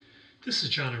This is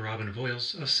John and Robin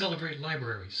Voiles of Celebrate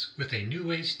Libraries with a New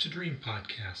Ways to Dream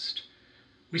podcast.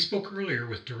 We spoke earlier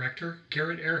with director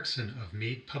Garrett Erickson of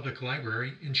Mead Public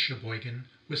Library in Sheboygan,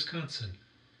 Wisconsin.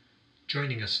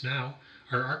 Joining us now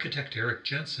are architect Erik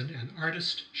Jensen and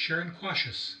artist Sharron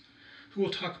Quasius, who will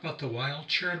talk about the Weill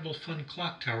Charitable Fund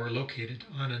Clocktower located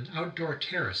on an outdoor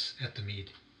terrace at the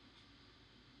Mead.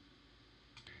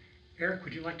 Erik,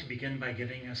 would you like to begin by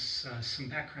giving us some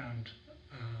background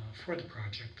for the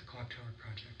project, the Clocktower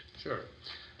project? Sure.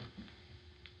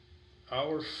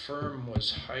 Our firm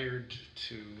was hired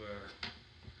to,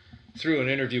 through an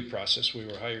interview process, we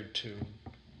were hired to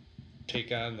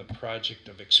take on the project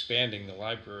of expanding the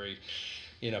library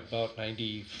in about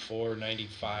 94,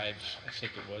 95, I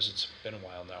think it was. It's been a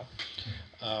while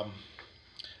now.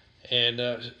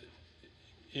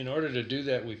 In order to do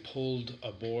that, we pulled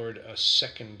aboard a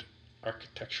second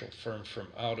architectural firm from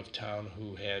out of town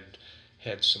who had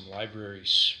some library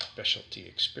specialty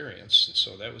experience, and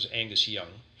so that was Angus Young.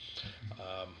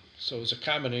 So it was a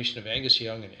combination of Angus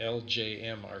Young and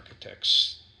LJM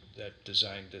architects that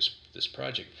designed this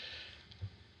project.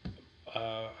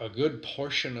 A good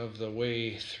portion of the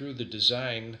way through the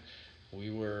design,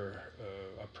 we were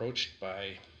approached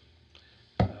by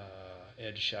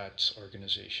Ed Schott's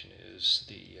organization is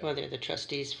well, they're the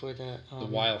trustees for the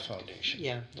Weill Foundation.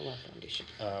 Yeah, the Weill Foundation.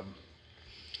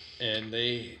 And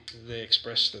they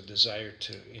expressed the desire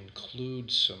to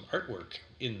include some artwork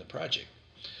in the project.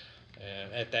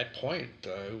 And at that point,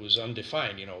 it was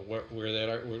undefined, where that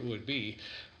artwork would be.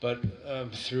 But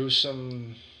through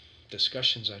some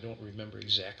discussions, I don't remember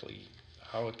exactly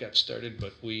how it got started,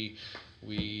 but we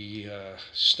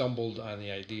stumbled on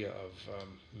the idea of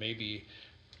maybe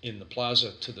in the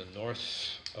plaza to the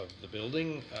north of the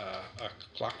building, a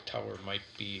clock tower might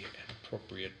be an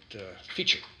appropriate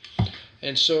feature.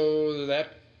 And so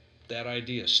that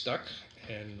idea stuck,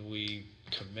 and we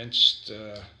commenced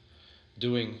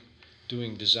doing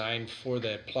design for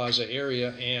that plaza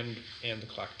area and the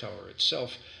clock tower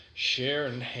itself.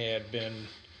 Sharron had been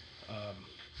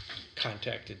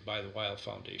contacted by the Weill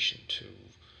Foundation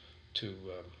to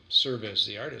serve as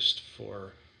the artist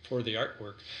for the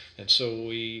artwork, and so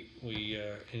the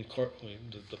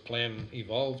plan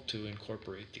evolved to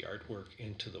incorporate the artwork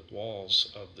into the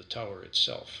walls of the tower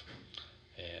itself.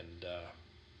 And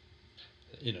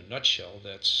in a nutshell,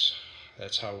 that's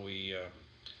how we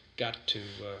got to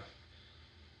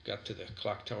the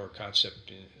clock tower concept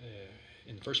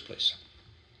in the first place.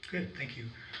 Good, thank you.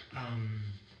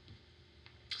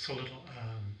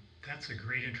 That's a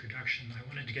great introduction. I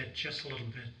wanted to get just a little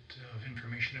bit of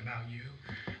information about you.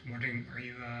 I'm wondering, are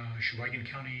you a Sheboygan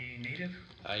County native?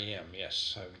 I am,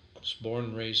 yes. I was born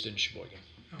and raised in Sheboygan.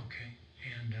 Okay,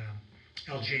 and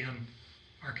LJM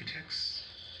Architects,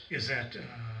 is that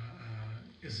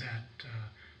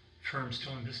firm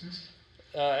still in business?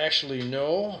 Actually,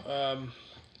 no.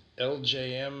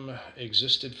 LJM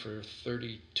existed for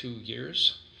 32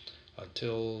 years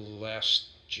until last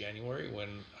January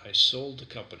when I sold the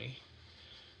company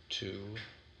to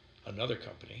another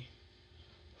company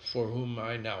for whom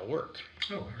I now work.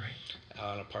 Oh, all right.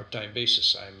 On a part-time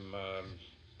basis. I'm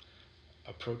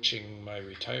approaching my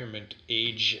retirement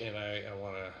age, and I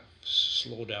want to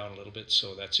slow down a little bit,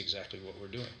 so that's exactly what we're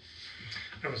doing.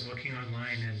 I was looking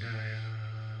online, and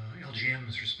LGM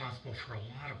is responsible for a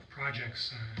lot of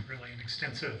projects, really an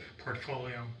extensive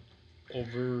portfolio.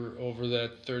 Over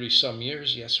that 30-some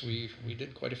years, yes, we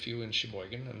did quite a few in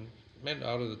Sheboygan and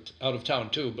out of town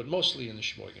too, but mostly in the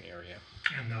Sheboygan area.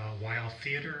 And the Weill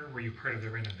Theater, were you part of the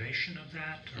renovation of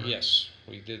that? Or? Yes,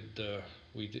 we did.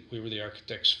 We were the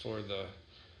architects for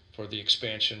the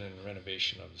expansion and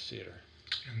renovation of the theater.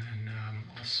 And then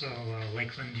also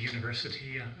Lakeland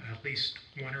University, at least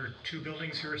one or two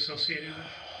buildings you're associated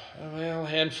with? Well, a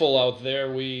handful out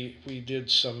there. We did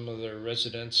some of their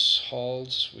residence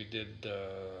halls. We did a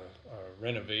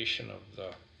renovation of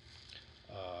the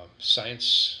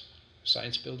science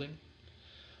building.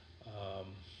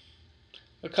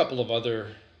 A couple of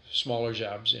other smaller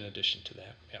jobs in addition to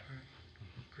that. Yeah.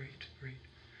 Great.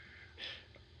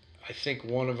 I think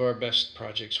one of our best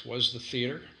projects was the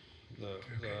theater,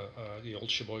 the old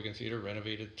Sheboygan Theater,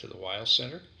 renovated to the Weill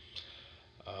Center.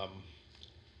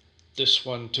 This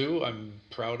one too, I'm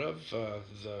proud of.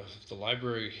 The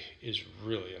library is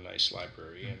really a nice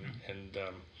library, and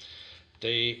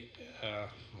they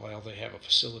have a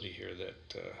facility here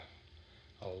that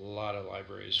a lot of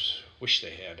libraries wish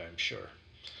they had, I'm sure.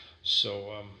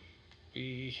 So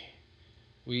we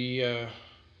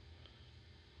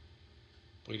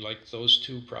like those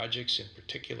two projects in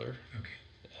particular.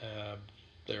 Okay.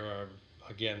 There are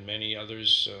again many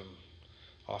others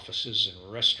offices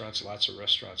and restaurants, lots of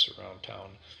restaurants around town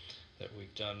that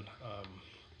we've done.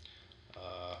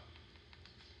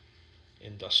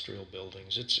 Industrial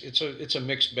buildings. It's a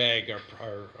mixed bag.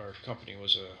 Our company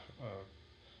was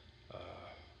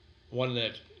one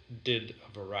that did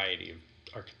a variety of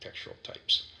architectural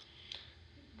types.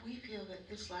 We feel that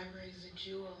this library is a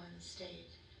jewel in the state.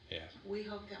 Yeah. We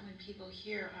hope that when people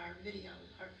hear our video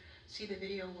or see the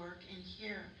video work and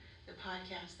hear the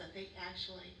podcast, that they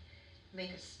actually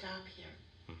make a stop here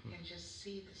and just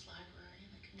see this library in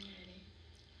the community.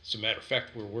 As a matter of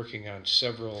fact, we're working on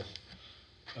several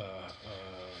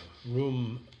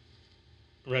room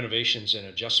renovations and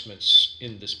adjustments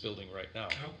in this building right now.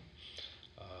 Oh.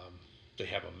 They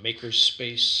have a maker's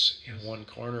space Yes. in one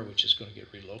corner, which is going to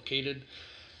get relocated.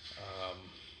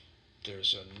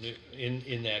 There's a new,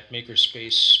 in that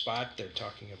makerspace spot. They're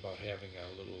talking about having a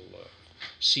little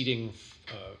seating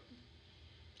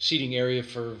area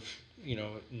for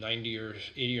 90 or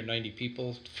 80 or 90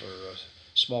 people for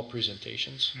small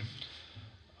presentations.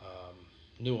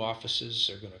 New offices.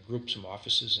 They're going to group some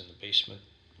offices in the basement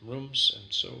rooms,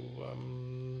 and so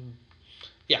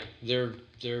they're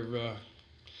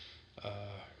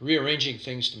rearranging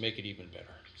things to make it even better.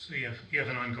 So you have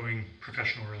an ongoing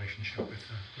professional relationship with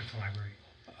the library.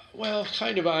 Well,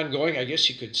 kind of ongoing, I guess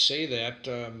you could say that.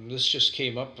 This just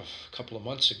came up a couple of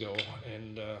months ago,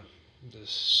 and the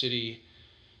city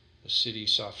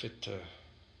saw fit to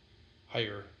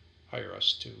hire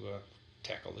us to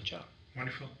tackle the job.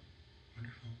 Wonderful.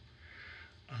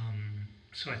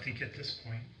 So I think at this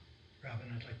point,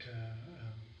 Robin, I'd like to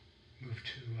move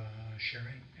to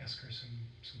Sharron, ask her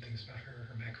some things about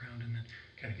her background, and then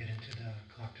kind of get into the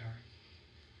Clocktower.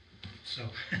 So,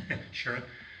 Sharron,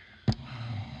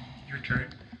 your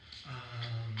turn.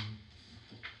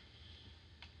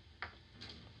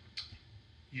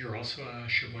 You're also a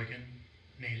Sheboygan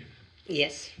native.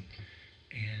 Yes.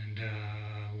 And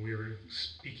we were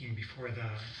speaking before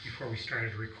we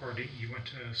started recording. You went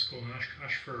to school in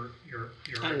Oshkosh for your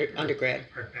undergrad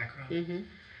art background, Mm-hmm.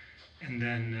 and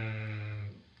then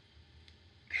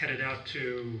headed out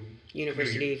to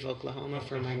University of Oklahoma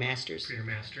for my master's. For your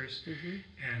master's. Mm-hmm.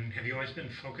 And have you always been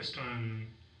focused on,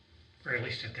 or at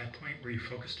least at that point, were you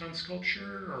focused on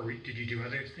sculpture, or did you do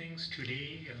other things,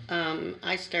 2D?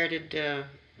 I started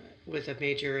with a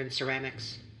major in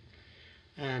ceramics,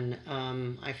 and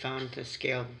I found the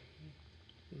scale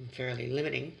fairly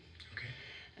limiting, Okay.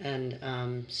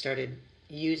 and started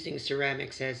using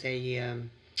ceramics as a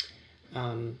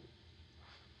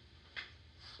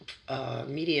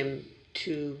medium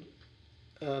to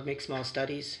make small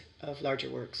studies of larger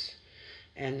works,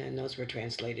 and then those were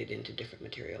translated into different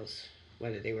materials,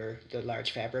 whether they were the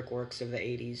large fabric works of the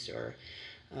 80s or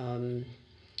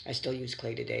I still use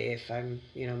clay today if I'm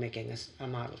making a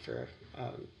model for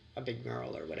a big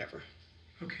mural or whatever.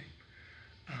 Okay.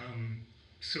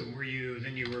 So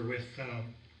you were with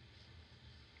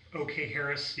OK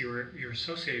Harris. You're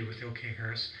associated with OK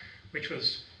Harris, which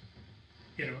was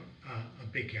a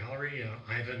big gallery.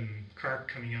 Ivan Karp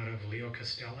coming out of Leo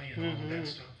Castelli and all of that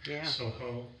stuff. Yeah.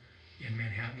 Soho in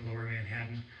Manhattan, Lower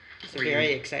Manhattan. It's a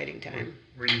very exciting time.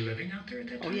 Were you living out there at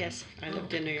that time? Oh yes, I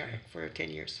lived in New York Okay. for 10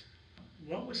 years.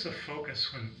 What was the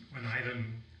focus when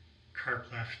Ivan Karp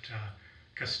left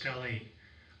Castelli?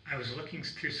 I was looking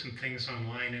through some things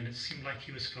online, and it seemed like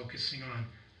he was focusing on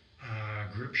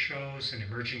group shows and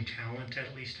emerging talent,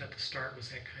 at least at the start. Was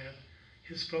that kind of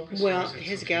his focus? Well,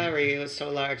 his gallery was so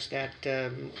large that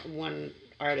one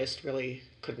artist really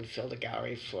couldn't fill the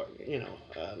gallery for,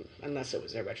 unless it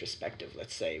was a retrospective,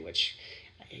 let's say, which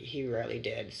he rarely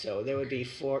did. So there would be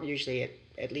usually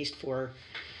at least four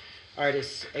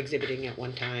artists exhibiting at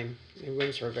one time. The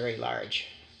rooms were very large.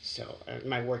 So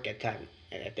my work at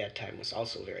that time was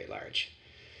also very large.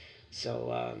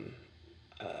 So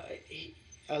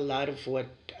a lot of what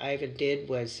Ivan did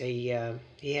was he had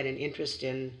an interest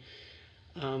in,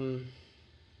 I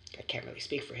can't really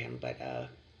speak for him, but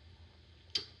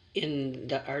in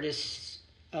the artist's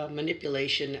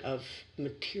manipulation of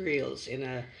materials in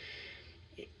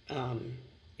an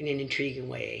intriguing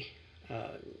way.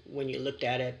 When you looked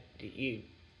at it,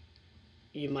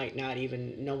 you might not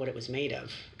even know what it was made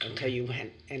of until you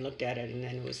went and looked at it, and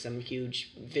then it was some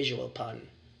huge visual pun.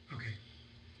 Okay.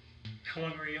 How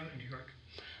long were you out in New York?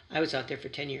 I was out there for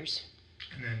 10 years.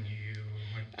 And then you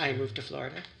went I moved to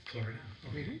Florida. Florida.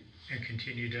 Okay. Mhm. And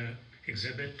continued to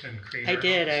exhibit and create I art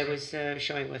did. I also? was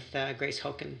showing with Grace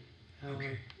Hoken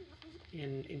Okay.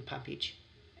 in Palm Beach.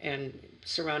 And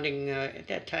surrounding, at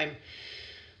that time,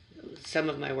 some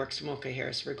of my works from OK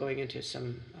Harris were going into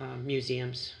some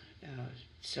museums.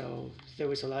 So there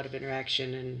was a lot of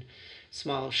interaction and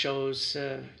small shows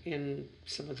in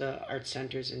some of the art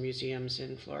centers and museums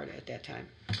in Florida at that time.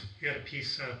 You had a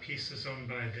piece is owned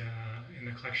by in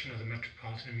the collection of the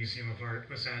Metropolitan Museum of Art.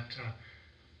 Was that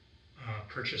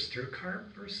purchased through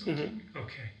CARP or something?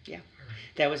 Okay. Yeah. All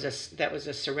right. That was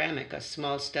a ceramic, a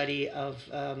small study of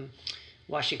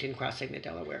Washington crossing the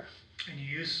Delaware. And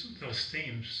you use those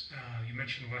themes. You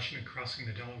mentioned Washington crossing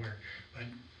the Delaware, but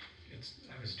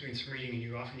I was doing some reading, and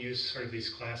you often use sort of these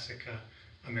classic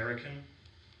American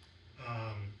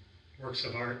works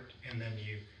of art, and then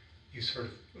you sort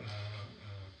of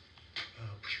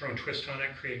put your own twist on it,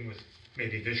 creating with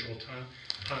maybe visual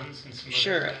puns and some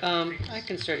Sure. other things. I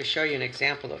can sort of show you an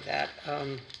example of that.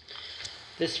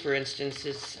 This, for instance,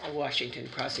 is Washington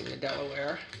crossing the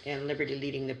Delaware and Liberty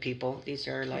leading the people. These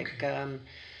are like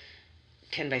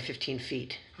 10 by 15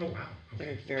 feet. Oh, wow. Okay.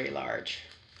 They're very large.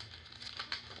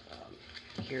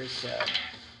 Here's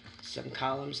some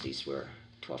columns. These were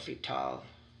 12 feet tall.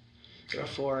 There are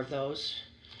 4 of those.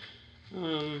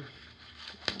 What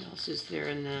else is there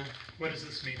in the... What is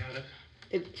this made out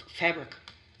of? Fabric.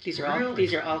 These are Really? all.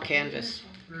 These are all canvas.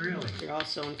 Really? They're all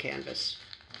sewn canvas.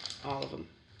 All of them.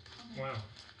 Wow.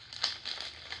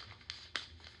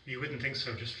 You wouldn't think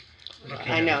so, just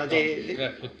looking I at know it.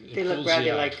 they look pulls rather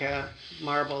the eye. like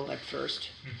marble at first.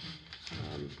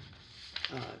 Mhm.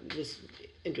 This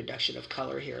introduction of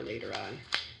color here later on,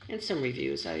 and some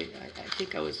reviews. I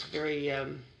think I was very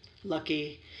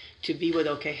lucky to be with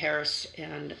OK Harris,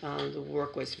 and the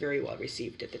work was very well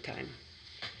received at the time.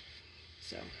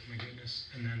 So My goodness.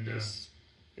 And then, it was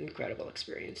an incredible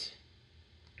experience.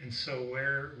 and so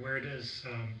where does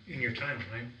in your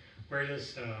timeline, where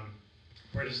does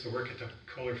the work at the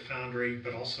Kohler Foundry,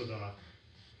 but also the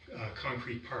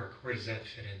concrete park, where does that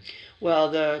fit in? Well,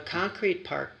 the concrete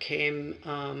park came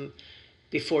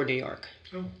before New York.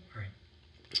 Oh, all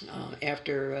right.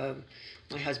 After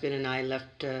my husband and I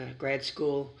left grad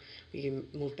school, we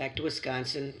moved back to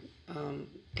Wisconsin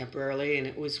temporarily, and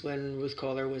it was when Ruth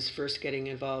Kohler was first getting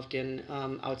involved in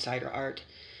outsider art,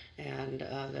 and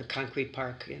the concrete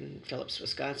park in Phillips,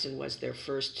 Wisconsin was their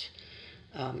first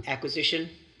acquisition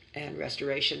and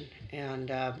restoration,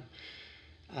 and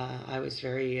I was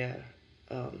very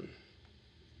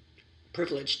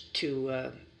privileged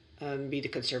to be the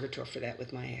conservator for that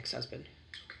with my ex-husband.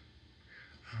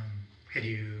 Had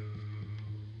you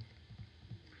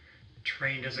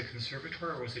trained as a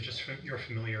conservator, or was it just your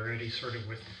familiarity sort of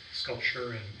with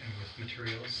sculpture and with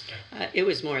materials? It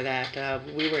was more that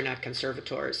we were not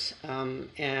conservators, and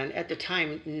at the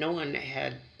time no one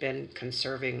had been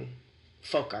conserving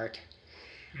folk art.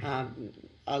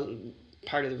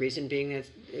 Part of the reason being that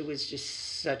it was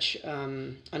just such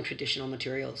untraditional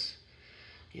materials.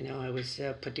 You know, it was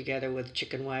put together with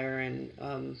chicken wire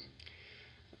and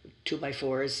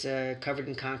 2x4s covered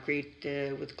in concrete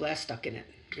with glass stuck in it.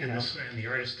 You know. And the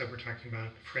artist that we're talking about,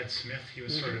 Fred Smith, he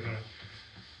was sort of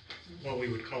what we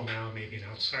would call now maybe an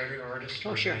outsider artist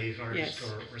or sure. naive artist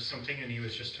Yes. or something, and he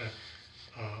was just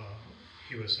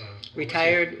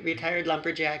Retired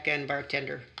lumberjack and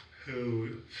bartender.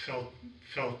 who felt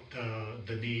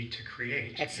the need to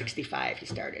create. At 65 he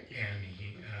started. And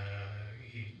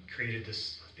he created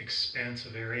this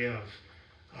expansive area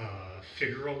of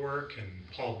figural work and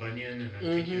Paul Bunyan, and I'm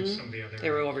thinking of some of the other.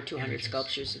 There were over 200 images.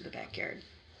 sculptures in the backyard.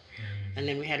 And And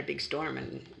then we had a big storm,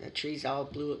 and the trees all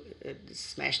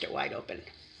smashed it wide open.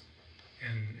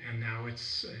 and now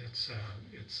it's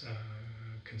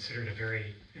considered a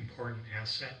very important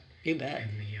asset You bet. in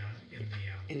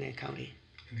In the county.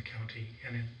 the county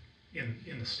and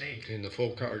in the state. In the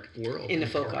folk art world. In the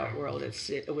folk art world,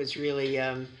 it was really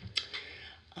a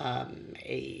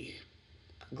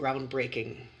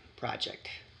groundbreaking project.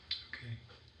 Okay,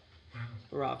 wow.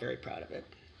 We're all very proud of it.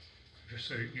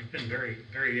 So you've been very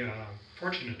very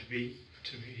fortunate to be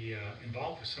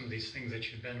involved with some of these things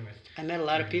that you've been with. I met a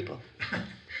lot of people.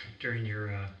 during your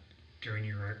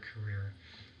art career.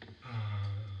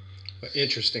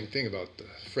 Interesting thing about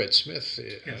Fred Smith,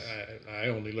 Yes. I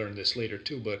only learned this later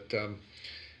too, but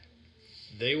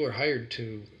they were hired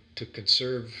to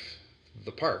conserve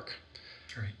the park.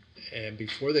 Right. And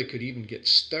before they could even get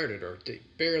started, or they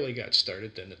barely got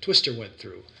started, then the twister went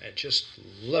through and just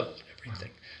leveled everything.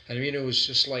 Wow. And I mean, it was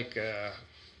just like,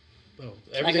 well,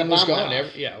 Like a everything was bomb gone. went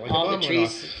off. Like All a the bomb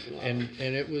trees. went off.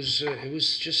 And it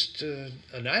was just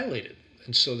annihilated.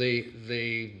 And so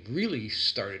they really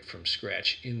started from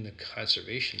scratch in the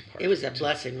conservation part. It was a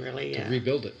blessing, really. to Yeah.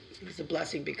 rebuild it. It was a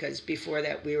blessing because before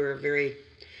that we were very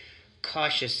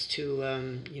cautious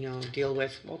to deal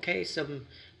with. Okay, some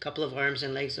couple of arms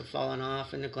and legs have fallen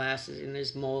off, and the glass is, and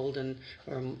there's mold,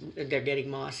 or they're getting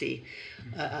mossy.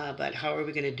 But how are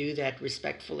we going to do that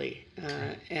respectfully?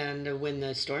 And when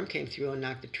the storm came through and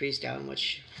knocked the trees down,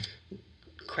 which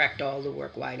cracked all the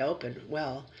work wide open,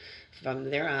 well, from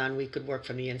there on, we could work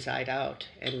from the inside out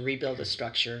and rebuild the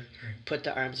structure, put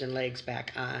the arms and legs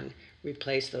back on,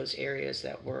 replace those areas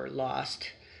that were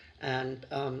lost, and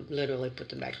literally put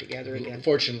them back together again.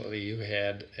 Fortunately, you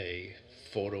had a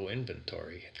photo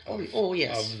inventory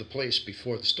yes. of the place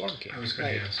before the storm came. I was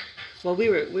going to ask. Well, we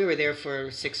were there for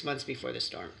 6 months before the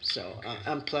storm. So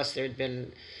plus there had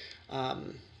been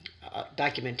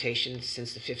documentation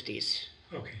since the 50s.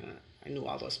 Okay. I knew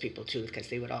all those people too because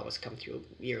they would always come through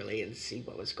yearly and see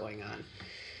what was going on.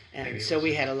 And Maybe so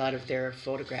we had a lot of their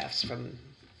photographs from,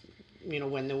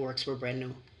 when the works were brand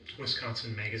new.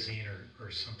 Wisconsin Magazine or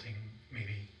something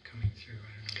maybe coming through.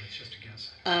 I don't know. That's just a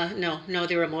guess. No,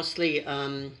 they were mostly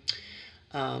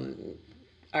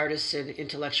artists and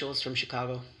intellectuals from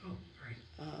Chicago. Oh,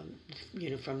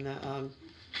 right. From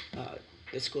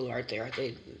the School of Art there.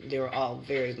 They were all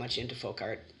very much into folk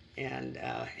art and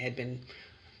had been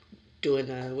doing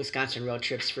the Wisconsin road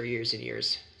trips for years and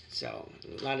years. So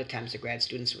a lot of times the grad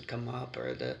students would come up,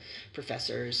 or the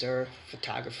professors or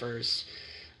photographers,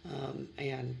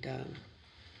 and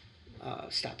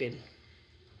stop in.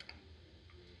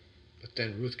 But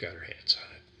then Ruth got her hands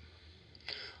on it.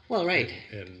 Well, right.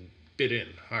 And bid in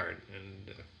hard,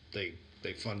 and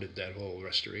they funded that whole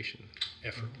restoration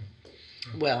effort.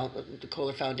 Well, the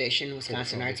Kohler Foundation,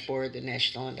 Wisconsin Kohler Arts Foundation. Board, the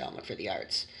National Endowment for the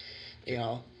Arts, they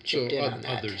all So chipped in on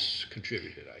that. others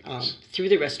contributed, I guess. Through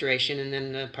the restoration, and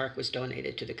then the park was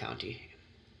donated to the county.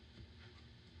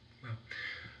 Well,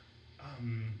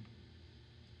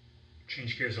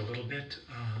 change gears a little bit.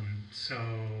 So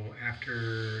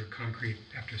after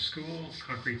school,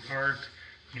 Concrete Park,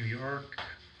 New York.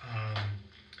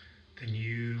 Then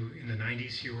in the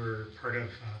 90s, you were part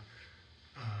of.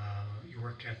 You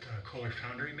worked at the Kohler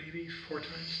Foundry maybe 4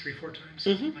 times,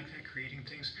 something like that, creating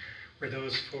things. Were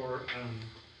those for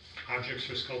objects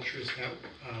or sculptures that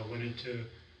went into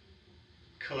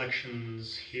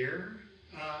collections here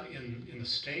in the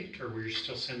state, or were you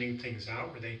still sending things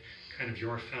out? Were they kind of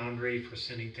your foundry for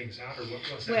sending things out, or what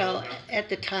was that all Well, about? at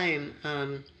the time,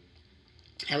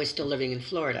 I was still living in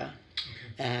Florida,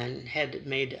 Okay. and had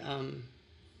made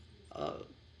a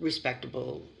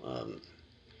respectable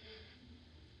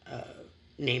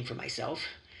name for myself,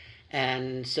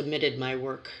 and submitted my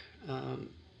work,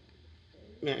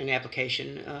 an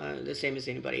application, the same as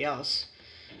anybody else.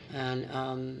 And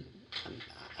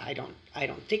I don't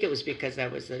think it was because I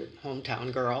was a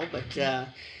hometown girl, but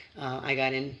I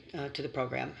got in to the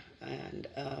program, and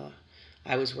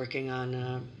I was working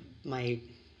on my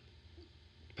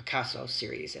Picasso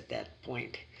series at that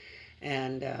point,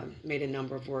 and made a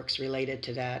number of works related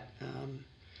to that.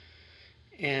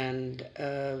 And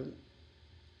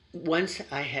once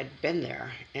I had been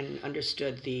there and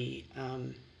understood the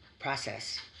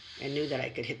process and knew that I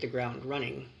could hit the ground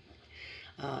running,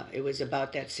 it was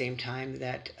about that same time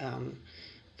that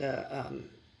the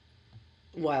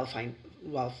Weill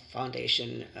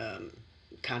Foundation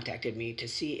contacted me to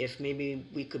see if maybe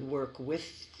we could work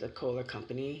with the Kohler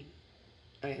Company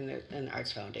and the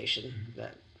Arts Foundation, the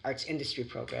Arts Industry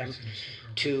Program, Arts Industry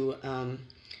Program.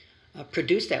 to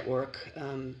produce that work,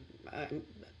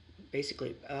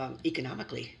 basically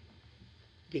economically,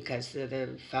 because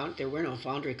there were no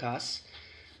foundry costs,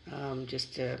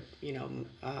 just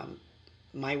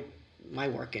my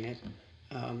work in it,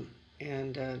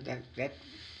 and that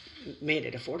made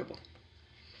it affordable.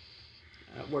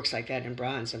 Works like that in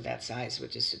bronze of that size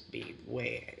would just be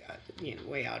way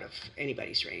out of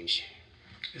anybody's range.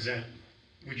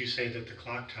 Would you say that the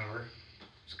Clocktower,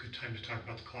 it's a good time to talk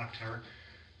about the Clocktower.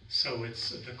 So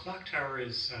the Clocktower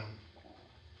is,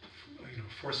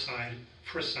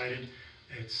 four-sided.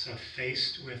 It's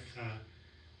faced with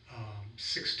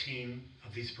 16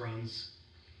 of these bronze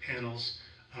panels,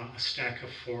 a stack of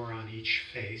 4 on each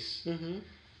face. Mm-hmm.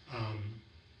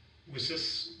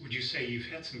 Would you say you've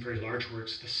had some very large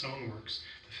works, the sewn works,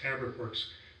 the fabric works?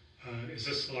 Is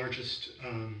this the largest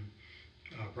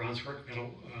bronze work,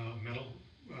 metal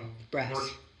Brass. work?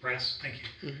 Brass, thank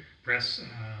you. Mm-hmm. Brass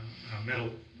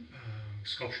metal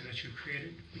sculpture that you've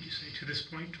created, would you say, to this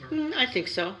point? Or? I think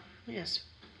so, yes.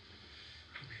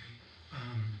 Okay.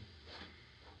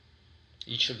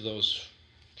 Each of those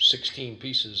 16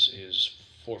 pieces is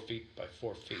 4 feet by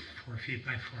 4 feet. 4 feet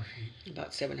by 4 feet.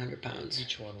 About 700 pounds.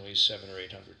 Each one weighs 700 or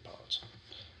 800 pounds,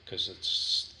 because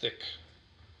it's thick,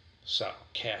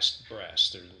 cast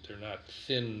brass. They're not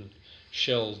thin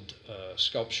shelled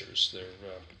sculptures.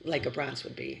 They're like a bronze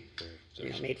would be,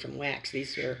 made from wax.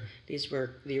 These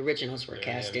were the originals were Very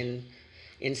cast heavy.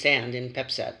 in sand in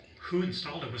Pepset. Who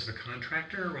installed it? Was it the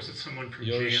contractor, or was it someone from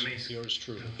yours JMA's?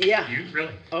 truly. Yeah. You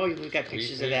really? Oh, we got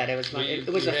pictures We- of that. It was we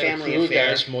a had family crew affair.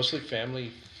 guys, mostly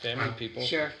family Wow. people,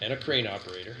 Sure. and a crane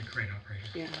operator, The crane operator.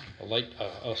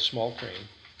 Yeah. a small crane.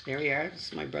 There we are. This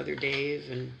is my brother Dave,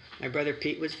 and my brother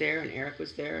Pete was there, and Erik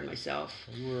was there, and myself.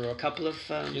 We were A up couple of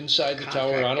inside the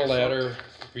tower on a contractor folk. ladder,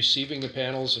 receiving the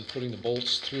panels and putting the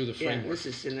bolts through the Yeah, framework. this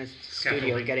is in the studio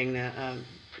Scaffolding. getting the.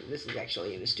 This is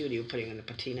actually in the studio putting the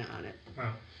patina on it.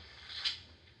 Wow.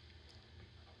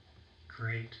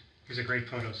 Great. These are great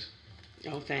photos.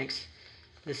 Oh, thanks.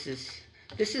 This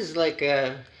is like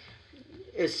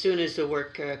as soon as the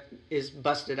work is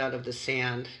busted out of the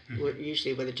sand,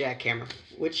 usually with a jackhammer,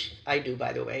 which I do,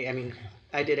 by the way. I mean,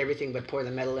 I did everything but pour the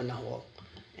metal in the hole,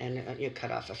 and you cut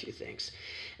off a few things,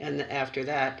 and after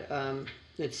that,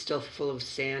 it's still full of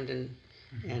sand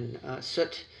and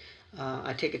soot.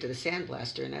 I take it to the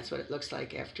sandblaster, and that's what it looks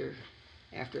like after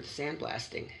the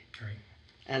sandblasting. Great.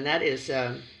 And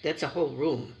that's a whole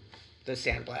room, the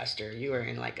sandblaster. You are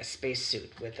in like a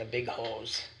spacesuit with a big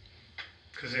hose.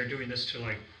 Because they're doing this to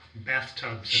like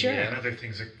bathtubs Sure. and other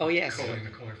things that Oh, yes. cooling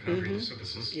the color foundry. So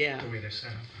this is Yeah. the way they're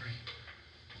set up,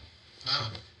 right?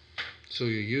 Wow. So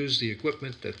you use the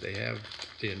equipment that they have,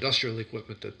 the industrial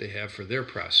equipment that they have for their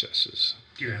processes.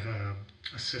 Do you have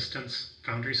assistants,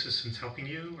 foundry assistants helping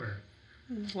you, or?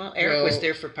 Well, Erik was Well,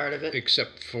 there for part of it.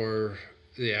 Except for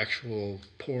the actual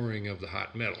pouring of the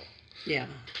hot metal. Yeah.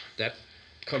 That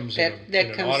comes That in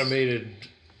an comes- automated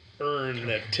urn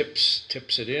that tips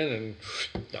it in and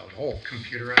down the hole.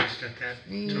 Computerized at that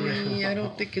time? I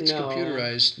don't think it's No.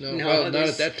 computerized. No, No, well, not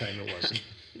there's- at that time it wasn't.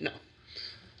 No.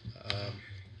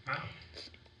 Wow.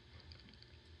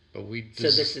 But we So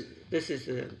this is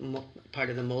the part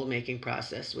of the mold making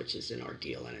process, which is an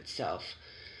ordeal in itself.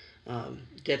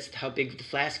 That's how big the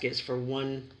flask is for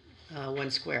one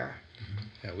square.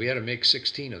 yeah, we had to make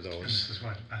 16 of And those. this is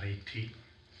what, about 8 feet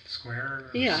square?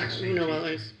 Or Yeah, 6 well,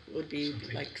 feet? it would be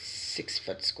Something. like 6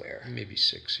 foot square. Maybe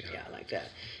 6, yeah. Yeah, like that.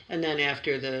 And then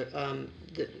after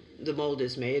the mold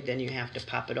is made, then you have to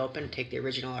pop it open, take the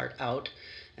original art out,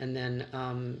 and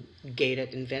then gate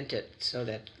it and vent it so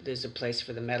that there's a place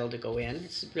for the metal to go in.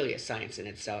 It's really a science in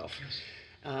itself. Yes.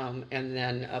 And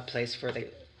then a place for the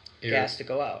Air. gas to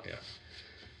go out. Yeah.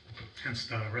 Hence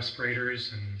the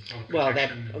respirators and all the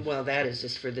protection. Well, that is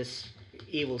just for this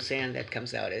evil sand that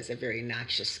comes out as a very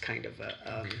noxious kind of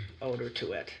odor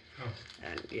to it. Oh,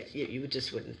 And you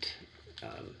just wouldn't.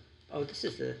 This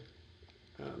is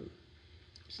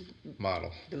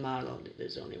Model. the model.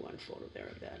 There's only one photo there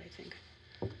of that, I think.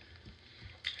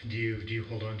 do you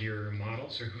hold on to your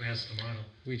models, or who has the model?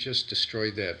 We just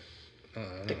destroyed that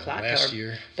The clock last tower.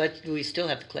 year. But we still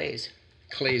have the clays.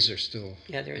 Clays are still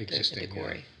Yeah, they're at existing. the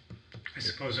quarry. I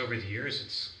suppose over the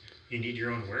years you need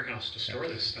your own warehouse to store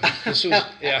this stuff. This was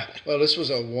this was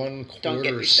a Don't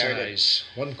get 1/4 me started. size,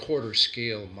 1/4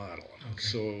 scale model. Okay.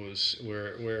 So it was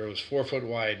where it was 4 foot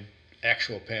wide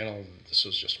actual panel. This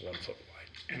was just 1 foot wide.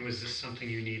 And was this something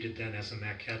you needed then as a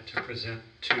maquette to present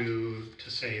to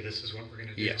say this is what we're going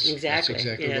to do? Yes. That's Exactly.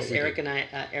 exactly Yes, what we Erik did.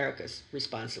 and Erik is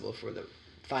responsible for the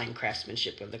fine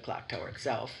craftsmanship of the clock tower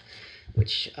itself,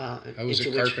 which I was a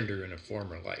into which- carpenter in a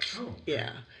former life. Oh,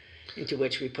 Yeah, into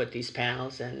which we put these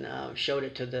panels and showed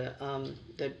it to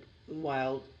the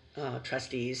Weill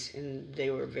trustees, and they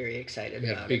were very excited We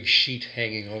had a about big sheet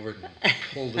hanging over it and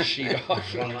pulled the sheet off,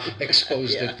 Voila.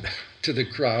 exposed Yeah. it to the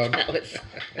crowd. That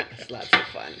was lots of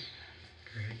fun.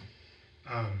 great.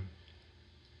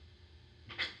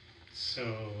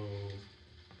 So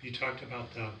you talked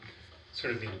about the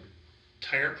sort of the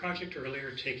entire project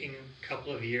earlier, taking a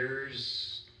couple of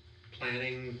years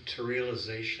planning to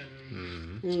realization.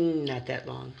 Not that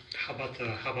long. How about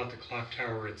the clock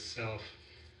tower itself?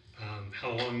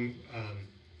 How long?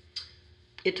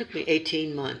 It took me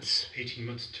 18 months 18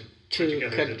 months to To put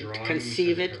together the drawings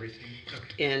conceive and it. everything.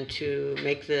 Okay. and to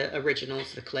make the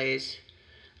originals, the clays,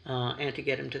 and to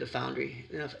get them to the foundry.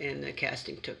 And the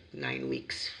casting took 9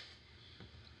 weeks.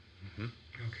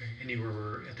 Okay. And you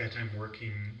were at that time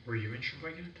working. Were you in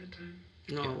Sheboygan at that time?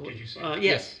 No, Did you say?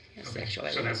 yes, Okay.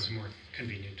 actually, So I that was. was more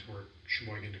convenient to work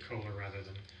Sheboygan to Kohler rather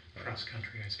than cross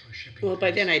country, I suppose, shipping. Well, by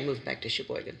things. then I'd moved back to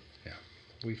Sheboygan.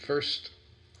 We first,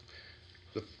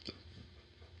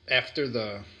 after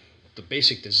the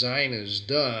basic design is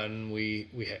done, we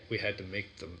had to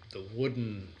make the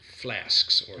wooden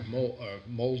flasks or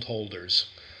mold holders,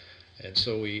 and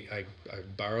so I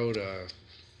borrowed a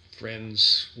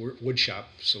friend's wood shop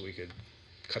so we could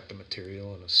cut the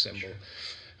material and assemble.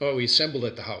 well, we assembled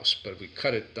at the house, but we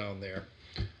cut it down there.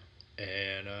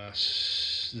 And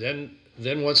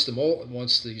then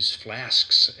once these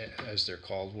flasks, as they're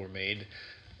called, were made,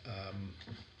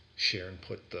 Sharon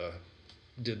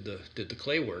did the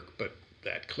clay work, but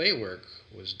that clay work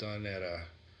was done at a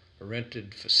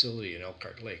rented facility in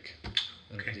Elkhart Lake.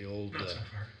 Okay. Not so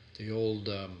far. The old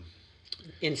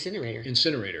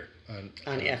Incinerator on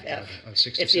FF. on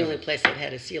 67. It's the only place that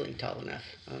had a ceiling tall enough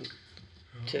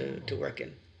to work in.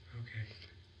 Okay.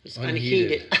 It was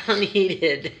Unheated.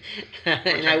 unheated, and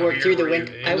time I of worked year through the were you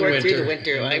winter. in? I In the worked through the winter.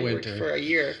 winter. In the I worked winter. for a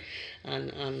year on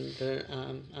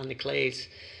the clays,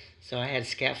 so I had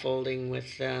scaffolding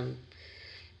with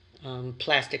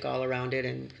plastic all around it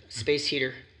and space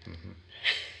heater.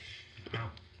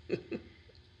 Wow.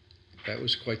 That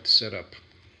was quite the setup.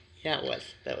 Yeah, it was.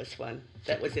 That was fun.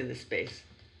 That was in the space.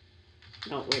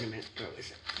 No, wait a minute. Where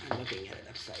was it? I'm looking at it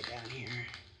upside down here.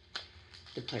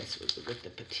 The place with the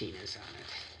patinas on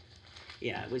it.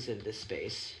 Yeah, it was in this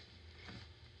space.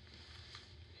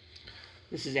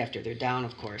 This is after they're down,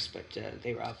 of course, but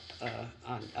they were up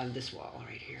on this wall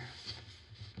right here.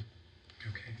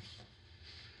 Okay.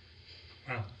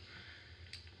 Wow.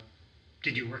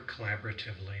 Did you work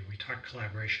collaboratively? We talked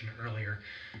collaboration earlier.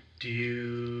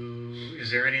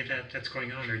 Is there any of that's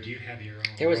going on, or do you have your own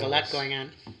There was a roles? lot going on.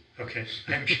 Okay,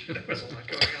 I'm sure there was a lot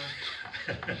going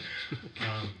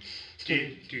on. Do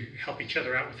you help each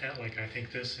other out with that? Like, I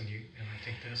think this, and I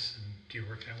think this, and do you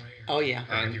work that way? Oh yeah,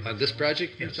 Or have you On worked this that way?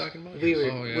 project Yes. you're talking about? we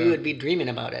Oh, yeah. would be dreaming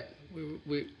about it.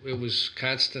 It was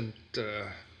constant,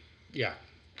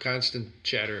 constant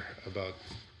chatter about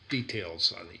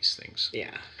details on these things.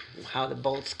 Yeah, how the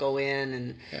bolts go in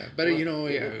and Yeah, but Well, you know,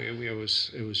 yeah. it was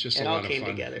just It a all lot of came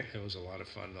fun. together. It was a lot of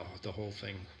fun. The whole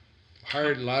thing,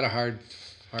 a lot of hard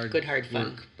Good hard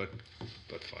fun. work,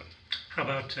 but fun. How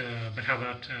about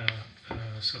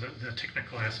so the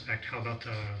technical aspect? How about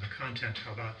the content?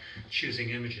 How about choosing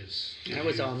images? that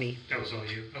was all me. That was all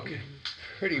you. Okay.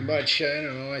 Pretty much. I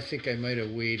don't know. I think I might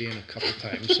have weighed in a couple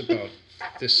times about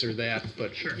this or that,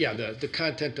 but Sure. yeah, the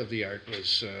content of the art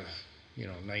was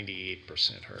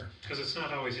 98% her. Because it's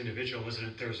not always individual, isn't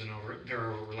it? There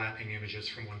are overlapping images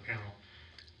from one panel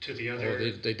to the other.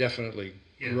 Oh, they definitely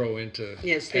Yeah. grow into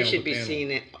Yes, they panel should to be panel.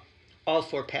 seen. All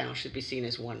 4 panels should be seen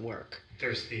as one work.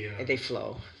 There's the They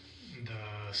flow.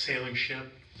 sailing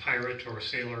ship, pirate or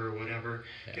sailor or whatever.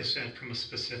 Yeah. Is that from a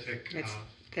specific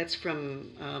That's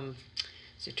from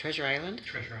is it Treasure Island?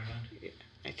 treasure island?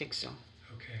 I think so.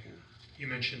 Okay. You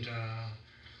mentioned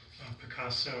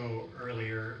Picasso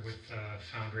earlier with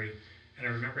Foundry, and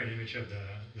I remember an image of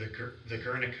the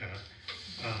Guernica,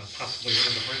 possibly one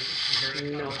of the horses from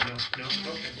Guernica. No.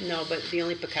 No. Okay. No, but the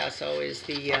only Picasso is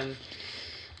the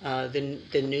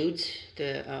nudes,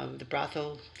 the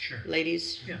brothel Sure.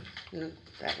 ladies. Yeah.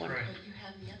 That one. Right. But you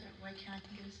have the other, why can't I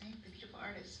think of his name? The beautiful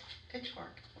artist,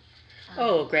 Pitchfork.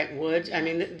 Oh, Grant Woods. I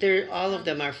mean, all of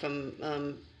them are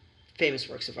from famous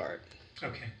works of art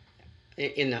Okay.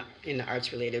 in the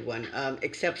arts related one,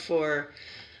 except for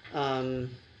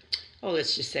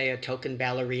let's just say a token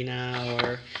ballerina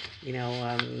or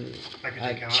Like a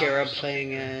a decal or cherub something.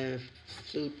 playing a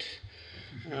flute.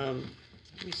 Let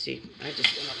me see. I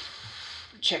just want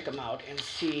to check them out and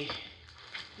see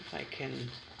if I can.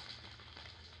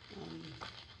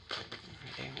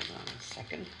 Okay, hold on a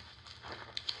second.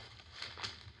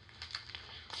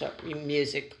 So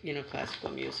music, classical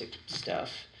music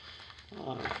stuff.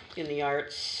 In the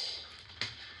arts,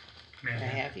 do I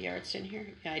have the arts in here?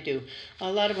 Yeah, I do.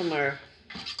 A lot of them are.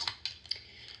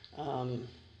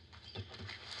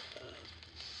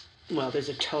 Well, there's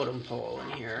a totem pole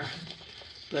in here,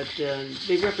 but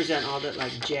they represent all that,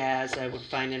 like jazz. I would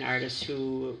find an artist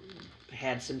who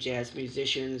had some jazz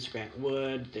musicians. Grant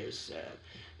Wood. There's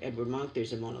Edward Monk.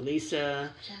 There's a Mona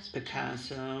Lisa. Jasper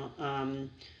Picasso.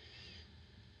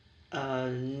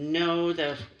 No,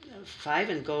 the 5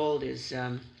 in gold is,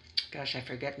 gosh, I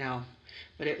forget now,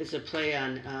 but it was a play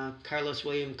on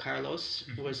William Carlos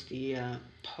was the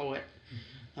poet,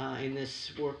 and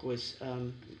this work was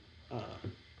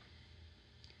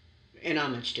in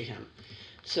homage to him.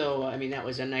 So, I mean, that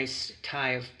was a nice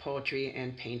tie of poetry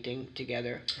and painting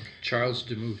together. Charles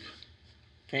Demuth.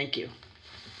 Thank you.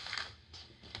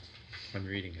 I'm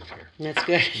reading it here. That's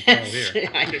good. Oh,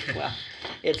 here. Well,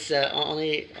 it's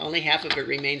only half of it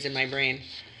remains in my brain.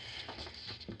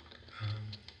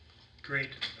 Great.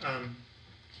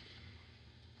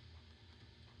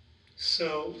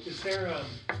 So, is there?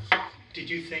 Did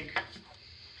you think?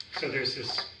 So there's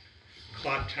this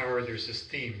clock tower. There's this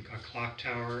theme: a clock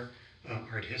tower,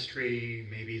 art history,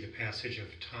 maybe the passage of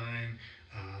time,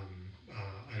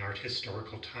 an art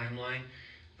historical timeline.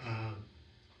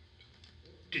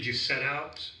 did you set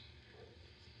out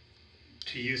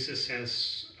to use this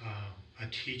as a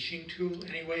teaching tool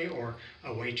anyway, or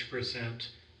a way to present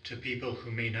to people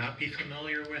who may not be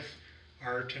familiar with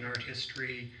art and art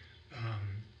history,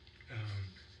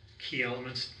 key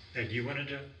elements that you wanted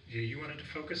to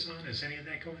focus on? Is any of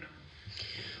that going on?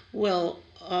 Well,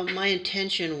 my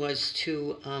intention was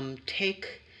to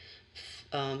take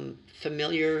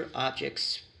familiar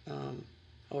objects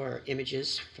or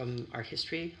images from art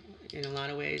history in a lot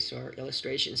of ways, or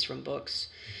illustrations from books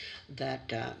that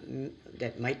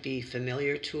that might be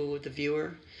familiar to the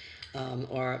viewer,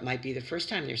 or it might be the first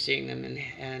time they're seeing them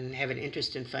and have an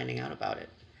interest in finding out about it.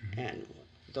 Mm-hmm. And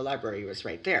the library was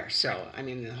right there. So, I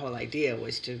mean, the whole idea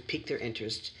was to pique their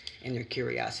interest and their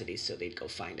curiosity so they'd go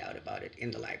find out about it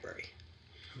in the library.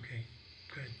 Okay,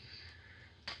 good.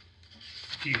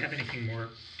 Do you have anything more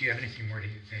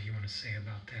that you want to say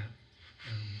about that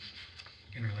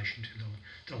in relation to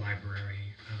the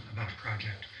library, about a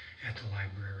project at the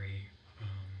library?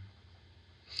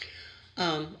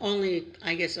 Only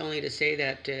to say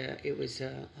that it was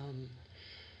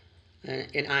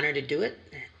an honor to do it,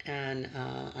 and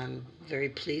I'm very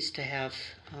pleased to have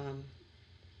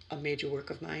a major work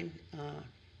of mine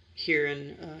here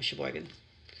in Sheboygan.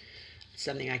 It's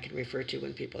something I can refer to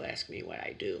when people ask me what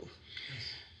I do.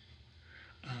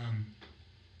 Yes.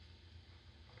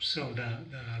 So the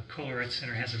Kohler Art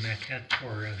Center has a maquette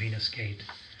for Venus Gate.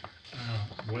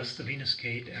 Was the Venus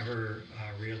Gate ever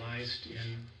realized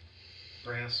in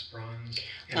brass, bronze?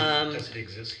 And does it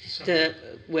exist somewhere?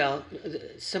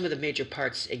 Some of the major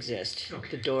parts exist. Okay.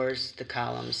 The doors, the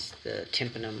columns, the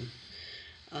tympanum,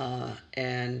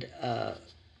 and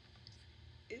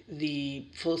the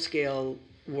full-scale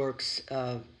works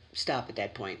stop at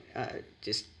that point,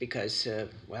 just because,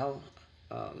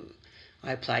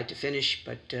 I applied to finish,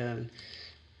 but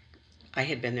I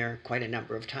had been there quite a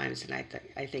number of times, and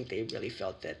I think they really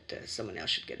felt that someone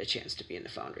else should get a chance to be in the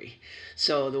foundry.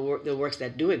 So the works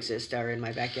that do exist are in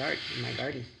my backyard, in my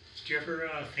garden. Do you ever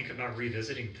think about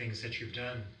revisiting things that you've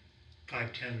done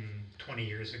 5, 10, 20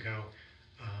 years ago?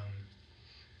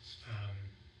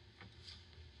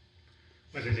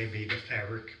 Whether they be the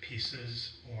fabric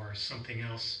pieces or something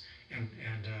else, and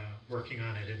working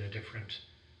on it in a different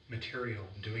material,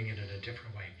 doing it in a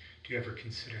different way. Do you ever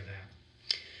consider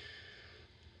that?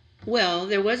 Well,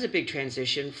 there was a big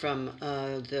transition from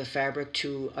the fabric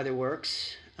to other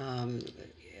works.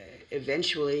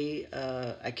 Eventually,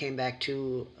 I came back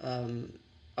to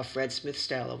a Fred Smith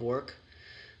style of work,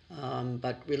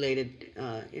 but related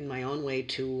in my own way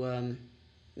to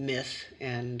myth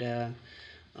and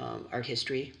art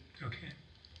history. Okay.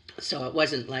 So it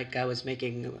wasn't like I was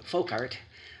making folk art.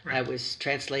 Right. I was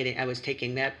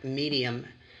taking that medium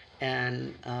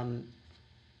and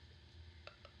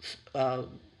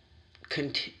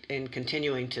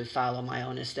continuing to follow my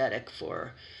own aesthetic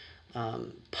for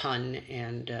pun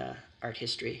and art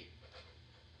history.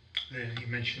 You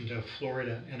mentioned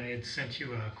Florida, and I had sent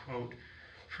you a quote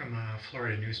from a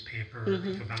Florida newspaper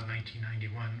Mm-hmm. about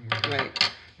 1991.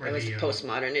 That was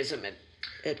postmodernism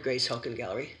at Grace Hulkin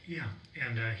Gallery. Yeah,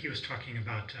 and he was talking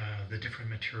about the different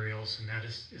materials, and that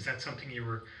is that something you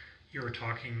were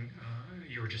talking?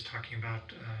 You were just talking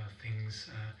about things,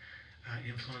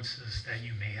 influences that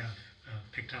you may have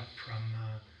picked up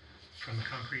from the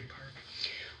concrete park.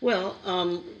 Well,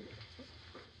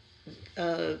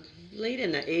 late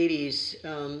in the 80s,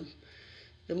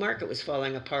 the market was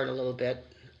falling apart a little bit,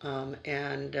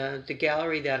 and the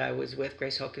gallery that I was with,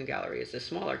 Grace Hulkin Gallery, is a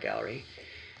smaller gallery.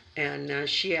 And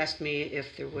she asked me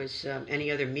if there was any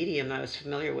other medium I was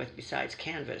familiar with besides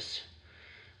canvas.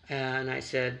 And I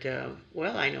said,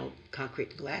 well, I know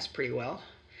concrete and glass pretty well.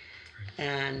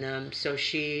 And so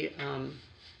she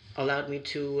allowed me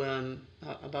to,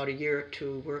 about a year,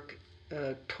 to work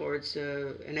towards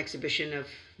an exhibition of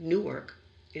new work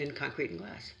in concrete and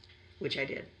glass, which I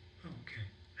did. Oh, okay.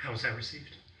 How was that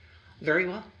received? Very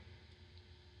well.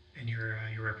 And you're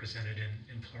represented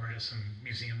in Florida, some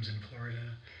museums in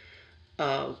Florida?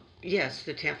 Yes,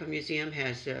 the Tampa Museum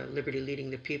has Liberty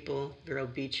Leading the People. Vero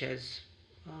Beach has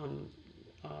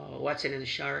Watson and the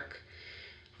Shark.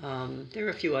 There are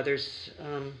a few others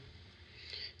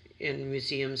in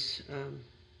museums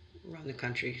around the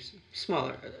country,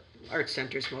 smaller art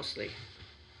centers mostly.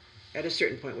 At a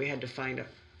certain point, we had to find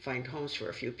homes for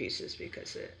a few pieces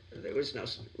because there was no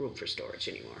room for storage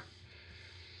anymore.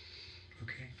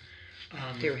 Okay.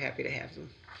 They were happy to have them.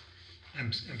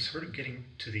 I'm sort of getting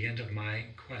to the end of my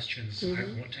questions.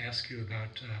 Mm-hmm. I want to ask you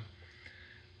about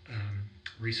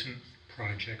recent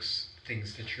projects,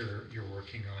 things that you're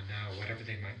working on now, whatever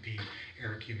they might be.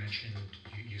 Erik, you mentioned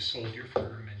you sold your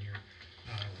firm and you're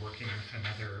working with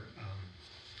another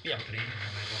Yeah. company. And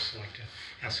I'd also like to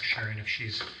ask Sharron if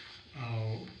she's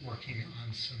working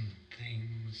on some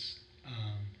things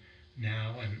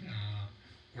now and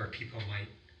where people might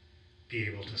be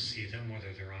able to see them,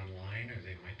 whether they're online or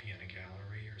they might be in a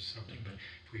gallery or something. But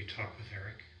if we talk with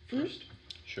Erik first.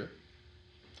 Sure.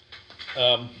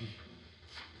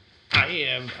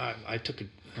 I took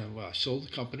I sold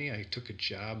the company. I took a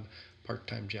job,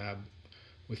 part-time job,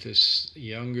 with this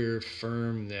younger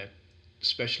firm that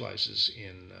specializes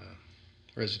in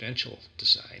residential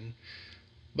design,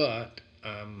 but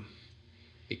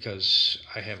because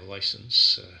I have a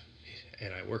license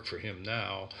and I work for him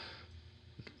now,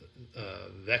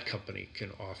 that company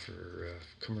can offer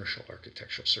commercial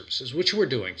architectural services, which we're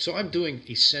doing. So I'm doing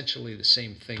essentially the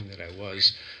same thing that I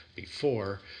was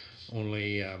before,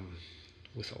 only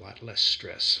with a lot less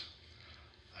stress.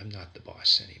 I'm not the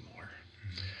boss anymore.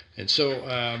 And so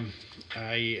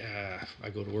I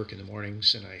go to work in the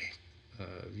mornings, and I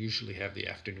usually have the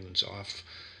afternoons off,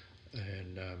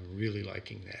 and I'm really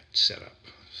liking that setup.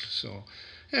 So,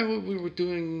 and we were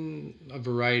doing a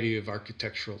variety of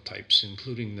architectural types,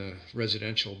 including the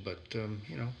residential, but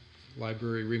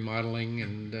library remodeling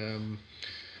and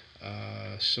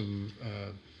some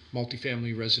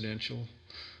multifamily residential,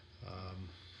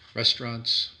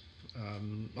 restaurants,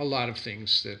 a lot of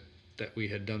things that we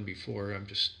had done before. I'm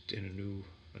just in a new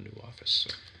office.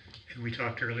 So. And we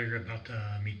talked earlier about the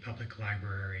Mead Public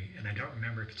Library, and I don't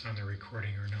remember if it's on the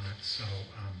recording or not. So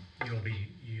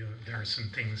there are some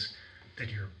things that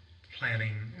you're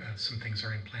planning. Some things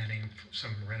are in planning.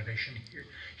 Some renovation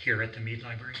here at the Mead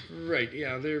Library. Right.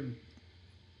 Yeah.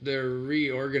 They're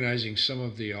reorganizing some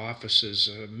of the offices.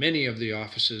 Many of the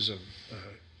offices of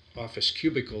office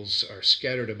cubicles are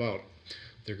scattered about.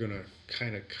 They're going to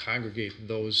kind of congregate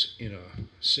those in a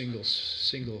single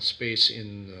space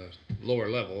in the lower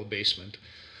level, basement.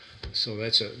 So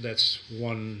that's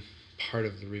one part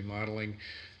of the remodeling.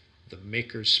 The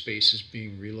maker's space is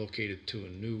being relocated to a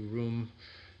new room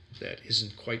that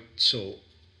isn't quite so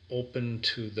open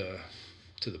to the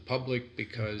public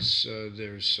because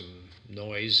there's some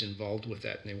noise involved with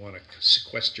that, and they want to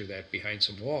sequester that behind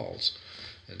some walls.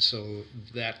 And so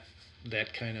that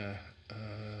kind of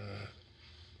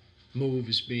move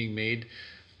is being made.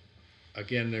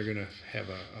 Again, they're going to have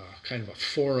a kind of a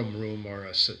forum room or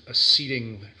a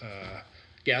seating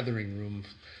gathering room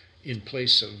in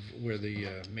place of where the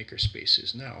makerspace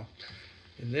is now.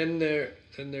 And then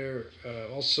they're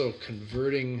also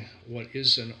converting what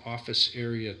is an office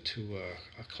area to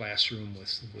a classroom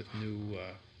with new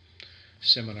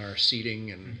seminar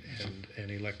seating and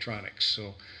electronics.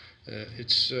 So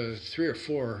it's 3 or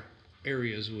 4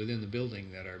 areas within the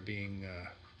building that are being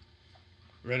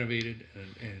renovated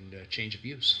and change of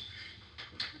use.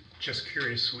 Just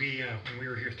curious, when we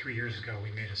were here 3 years ago,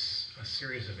 we made a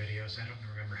series of videos. I don't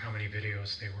remember how many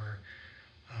videos they were,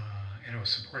 and it was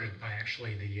supported by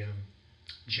actually the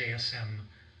JSM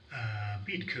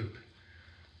Mead Coop.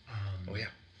 Oh yeah.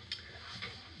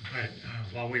 But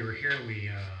while we were here,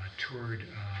 we toured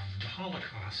the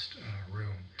Holocaust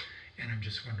room, and I'm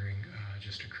just wondering,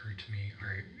 just occurred to me,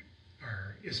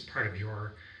 is part of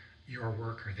your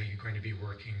work, are they going to be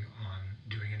working on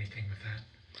doing anything with that?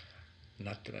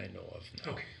 Not that I know of,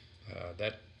 no. Okay.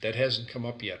 That hasn't come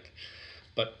up yet.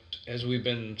 But as we've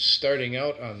been starting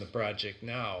out on the project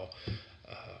now,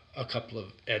 a couple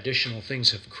of additional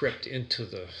things have crept into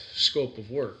the scope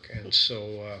of work, and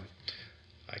so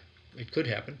it could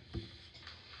happen.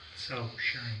 So,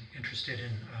 Sharron, interested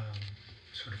in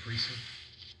sort of recent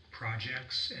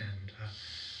projects, and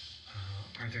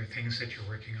are there things that you're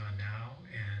working on now?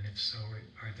 And if so,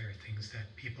 are there things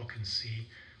that people can see,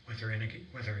 whether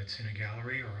it's in a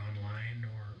gallery or online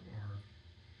or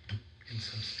in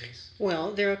some space?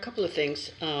 Well, there are a couple of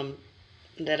things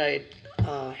that I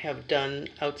have done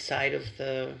outside of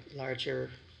the larger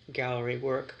gallery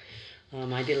work.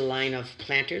 I did a line of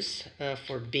planters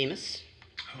for Bemis.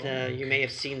 Okay. You may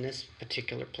have seen this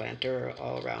particular planter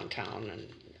all around town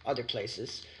and other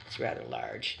places. It's rather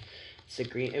large.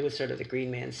 It was sort of the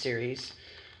Green Man series.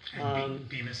 And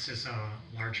Bemis is a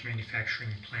large manufacturing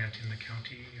plant in the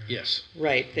county? Or? Yes.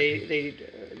 Right.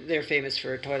 They're famous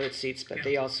for toilet seats, but Yeah.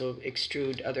 they also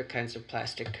extrude other kinds of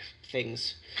plastic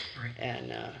things. Right.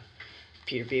 And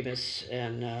Peter Bemis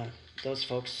and those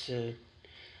folks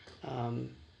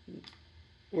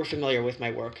were familiar with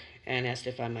my work and asked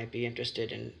if I might be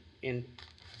interested in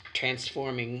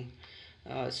transforming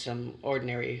some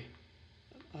ordinary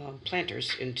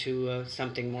planters into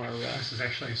something more. This is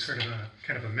actually sort of a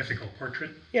kind of a mythical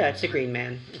portrait. Yeah, it's a Green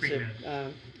Man. It's Green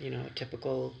a a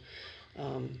typical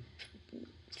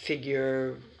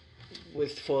figure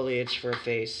with foliage for a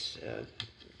face.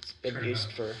 It's been Sort of used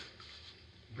a- for.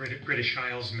 British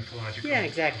Isles mythological. Yeah,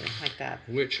 exactly, like that.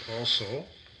 Which also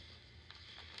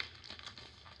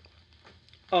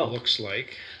Oh, looks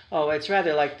like it's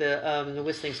rather like the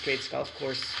Whistling Straits Golf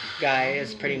Course guy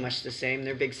is pretty much the same.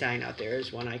 Their big sign out there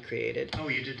is one I created. Oh,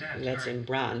 you did that. That's All right. in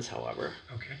bronze, however.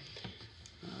 Okay.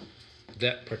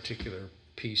 that particular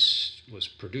piece was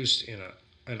produced in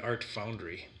an art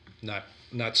foundry, not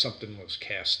something was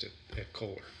cast at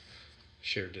Kohler.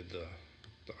 Cher did the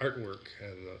artwork,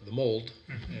 the mold,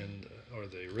 and or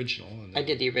the original. And I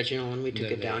did the original, and we took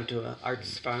Then it down they- to an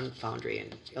arts foundry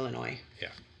in Illinois. Yeah,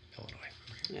 Illinois.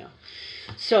 Yeah.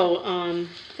 So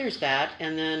there's that,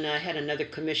 and then I had another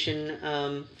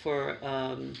commission for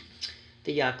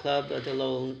the yacht club, the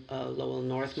Lowell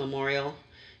North Memorial.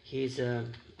 He's a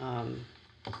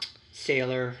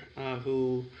sailor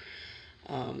who,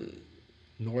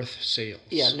 North Sails.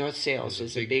 yeah, North Sails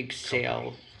Is is a big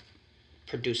sail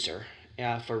producer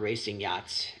for racing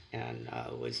yachts, and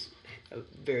was a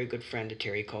very good friend to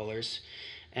Terry Kohler's.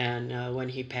 And when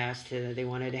he passed, they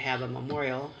wanted to have a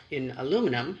memorial in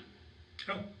aluminum.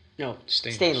 Oh, No,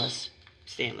 Stainless.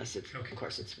 Stainless. It's, Okay. Of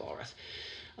course, it's walrus.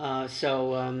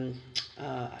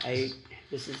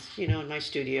 This is in my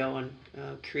studio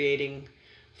and creating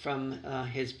from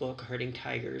his book Herding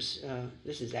Tigers.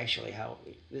 This is actually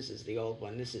this is the old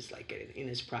one. This is like in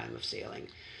his prime of sailing.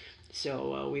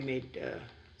 So we made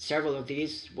several of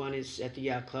these. One is at the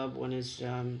yacht club. One is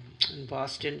in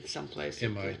Boston, someplace.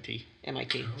 MIT.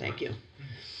 MIT. Thank you.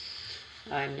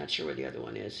 I'm not sure where the other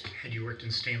one is. had you worked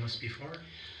in stainless before?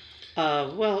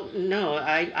 Well, no,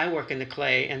 I work in the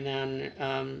clay, and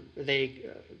then they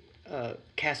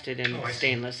cast it in Oh, I see.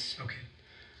 stainless, Okay.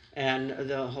 and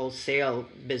the whole sail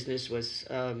business was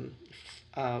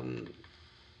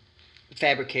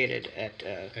fabricated At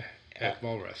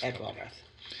Walrath. at Walrath.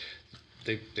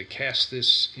 They cast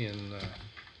this in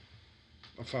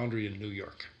a foundry in New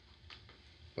York.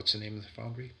 What's the name of the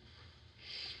foundry?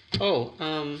 Oh,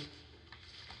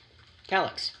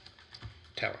 Talix.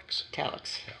 Talix.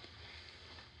 Talix. Yeah.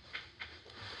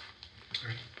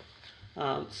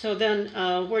 All right. So then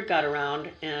word got around,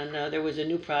 and there was a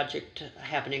new project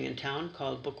happening in town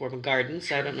called Bookworm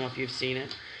Gardens. I don't know if you've seen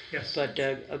it, Yes. but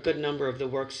a good number of the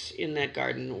works in that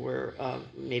garden were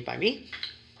made by me.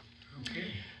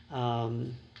 Okay.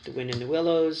 The Wind in the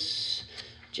Willows,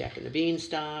 Jack and the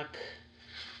Beanstalk,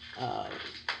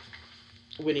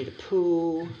 Winnie the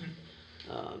Pooh.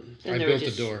 Then I there were built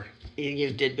the door.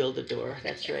 You did build the door,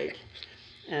 that's right.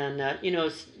 And,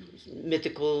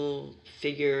 mythical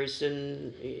figures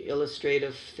and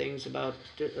illustrative things about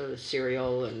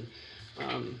cereal and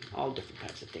all different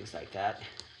kinds of things like that.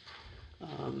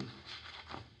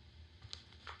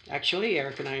 Actually,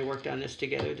 Erik and I worked on this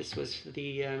together. This was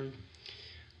the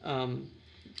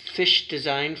fish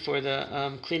design for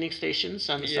the cleaning stations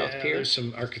on the South Pier. There's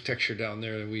some architecture down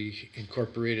there. We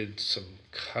incorporated some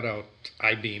cutout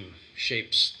I-beam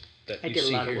shapes that I you did a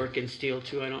see lot here. of work in steel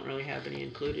too. I don't really have any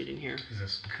included in here. Is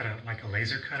this cut out like a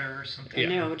laser cutter or something? Yeah.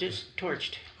 No, just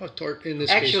torched. Oh, in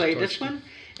this Actually, case,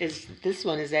 this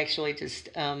one is actually just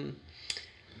that's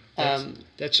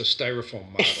a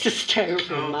styrofoam model. it's a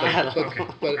styrofoam Oh, okay. model. Okay.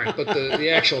 But the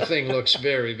actual thing looks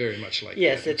very, very much like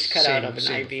Yes, that. it's cut out of an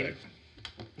same I-beam. effect.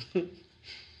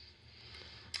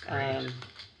 Great.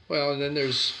 Well, and then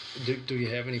there's. Do you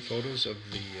have any photos of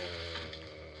the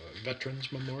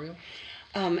Veterans Memorial?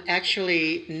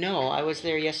 Actually, no. I was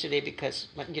there yesterday because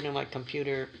my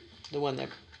computer, the one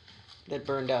that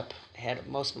burned up, had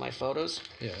most of my photos.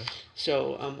 Yeah.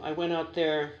 So I went out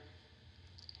there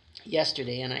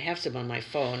yesterday, and I have some on my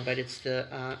phone. But it's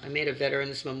I made a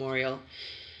Veterans Memorial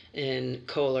in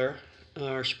Kohler,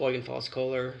 or Sheboygan Falls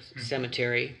Kohler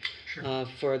Cemetery, Sure.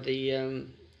 for the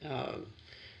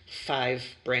 5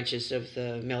 branches of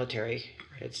the military.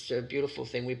 It's a beautiful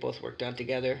thing we both worked on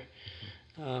together.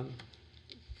 I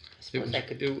suppose I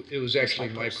could. It was actually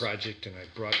my my post. project, and I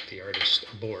brought the artist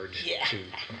aboard Yeah. to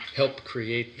help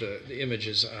create the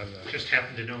images on the. Just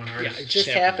happened to know an artist. It just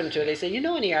happened to it. They said,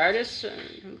 any artists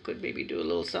who could maybe do a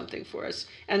little something for us?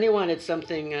 And they wanted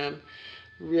something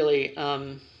really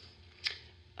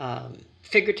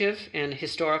figurative and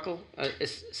historical,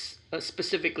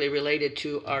 specifically related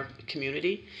to our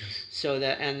community. So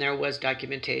and there was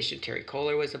documentation. Terry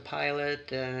Kohler was a pilot.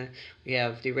 We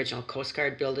have the original Coast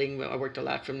Guard building. I worked a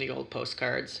lot from the old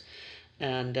postcards,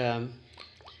 and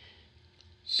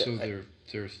So there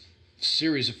are a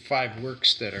series of 5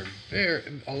 works that are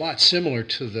a lot similar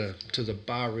to the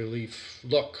bas relief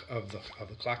look of the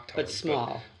clock tower, but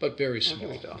small. but very Oh, small. here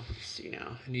we go. Let's see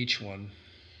now. And each one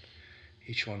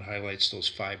highlights those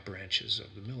 5 branches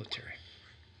of the military.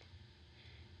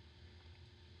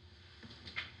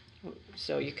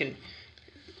 So you can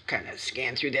kind of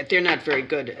scan through that. They're not very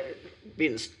good at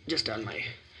being just on my.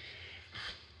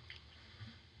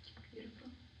 Beautiful.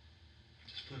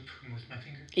 Just flip them with my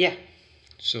finger. Yeah.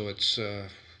 So it's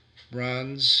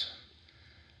bronze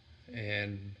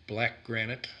and black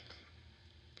granite,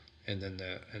 and then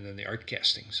the art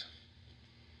castings.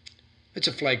 It's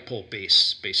a flagpole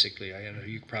base, basically. I know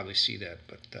you can probably see that,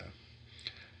 but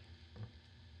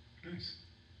Nice.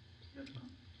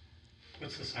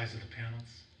 What's the size of the panels?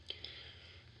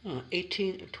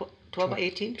 12 by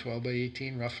 18. 12 by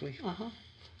 18, roughly. Uh-huh.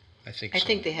 I think. I so.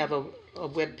 think they have a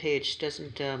web page.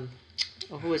 Doesn't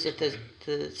who is it?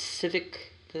 The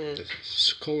civic The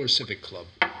Kohler Civic Club.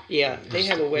 Yeah, they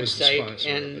have a was the website, sponsor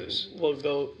of and this. we'll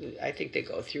go. I think they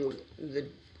go through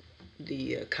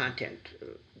the content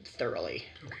thoroughly.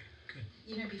 Okay, good.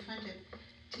 You know, it'd be fun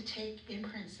to take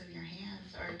imprints of your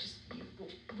hands, or just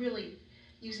really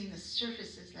using the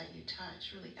surfaces that you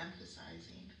touch, really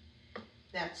emphasizing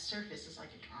that surface is like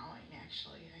a drawing,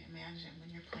 actually. I imagine when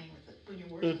you're playing with it, when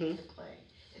you're working with the clay,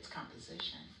 it's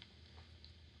composition.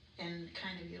 And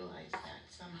kind of utilize that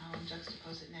somehow and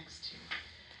juxtapose it next to,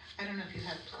 I don't know if you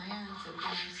have plans, it would be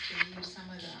nice to use some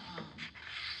of the,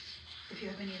 if you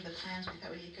have any of the plans, we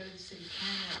thought we could go to the city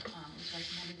planner, it was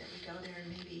recommended that we go there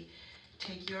and maybe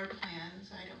take your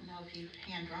plans. I don't know if you've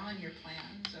hand-drawn your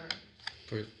plans or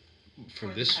For For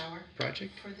the this tower.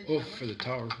 project? For the Oh, tower. for the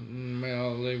tower.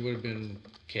 Well, they would have been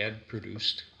CAD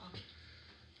produced, okay,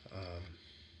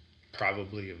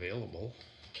 probably available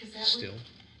because that still.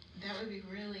 That would be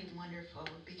really wonderful,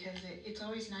 because it's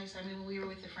always nice. I mean, when we were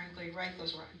with the Frank Lloyd Wright,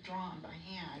 those were drawn by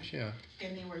hand. Yeah.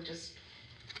 And they were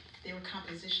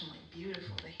compositionally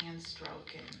beautiful, the hand stroke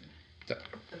and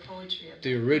the poetry of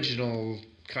The that. original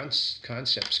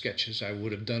concept sketches I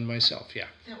would have done myself. Yeah.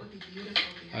 That would be beautiful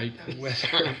to have those.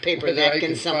 Whether, Paper whether I napkin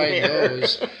can somewhere. find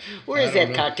those. Where I is don't that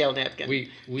know. cocktail napkin?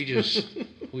 We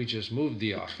just moved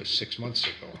the office 6 months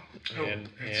ago, Oh, and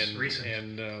that's recent.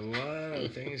 and a lot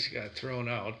of things got thrown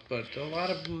out, but a lot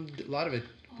of it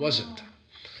wasn't. Oh.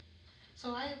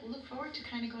 So I look forward to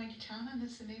kind of going to town on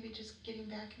this and maybe just getting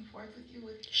back and forth with you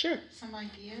with Sure. some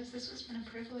ideas. This has been a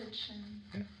privilege,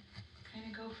 and kind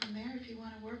of go from there. If you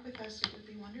want to work with us, it would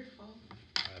be wonderful.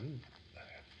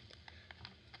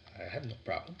 I have no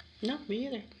problem. No, me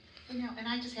either. You know, and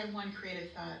I just had one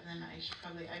creative thought, and then I should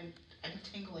probably, I'm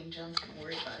tingling, John's gonna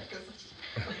worry about it, because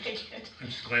I'm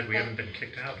just glad we haven't been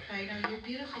kicked out. I know your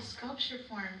beautiful sculpture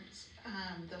forms,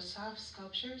 those soft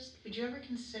sculptures. Would you ever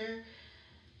consider,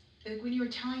 like, when you were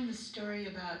telling the story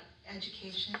about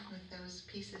education with those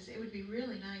pieces, it would be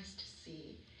really nice to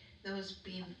see those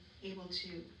being able to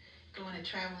go on a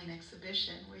traveling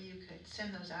exhibition where you could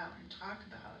send those out and talk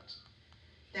about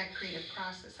that creative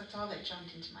process. That's all that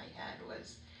jumped into my head,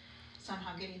 was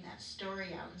somehow getting that story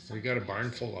out in some We got a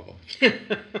barn capacity. full of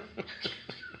them.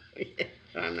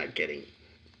 I'm not kidding.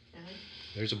 Really?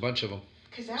 There's a bunch of them.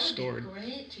 Because that would Stored. be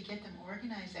great to get them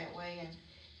organized that way and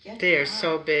get They are them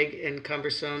so out. big and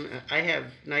cumbersome. I have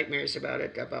nightmares about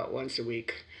it about once a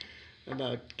week,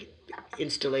 about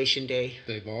installation day.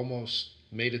 They've almost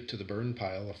made it to the burn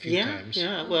pile a few Yeah, times.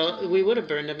 yeah. Well, we would have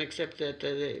burned them, except that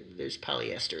there's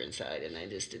polyester inside, and I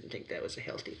just didn't think that was a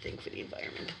healthy thing for the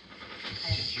environment.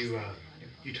 Did you,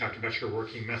 you talked about your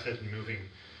working method and moving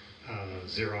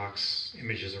Xerox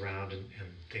images around and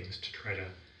things to try to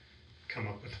come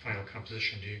up with the final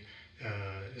composition. Do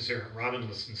you, Robin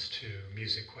listens to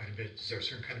music quite a bit. Is there a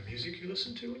certain kind of music you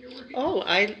listen to when you're working? Oh,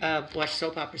 I watch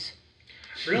soap operas.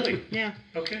 Really? Yeah.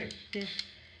 Okay. Yeah.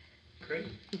 Great.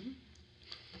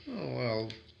 Oh, well,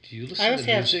 do you I listen always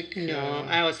to have music? no.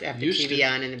 I always have the used TV to.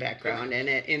 on in the background, and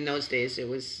in those days it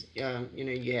was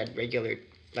you had regular,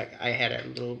 like I had a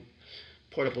little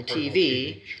portable Portable TV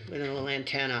TV, sure. with a little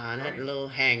antenna on it, Right. a little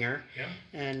hanger, Yeah.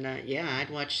 and I'd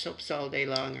watch soaps all day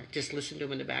long, or just listen to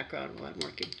them in the background while I'm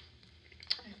working.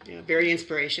 Yeah, very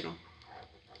inspirational.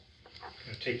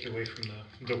 Gonna take you away from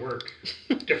the work.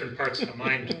 Different parts of the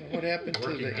mind. What happened to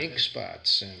working the method. ink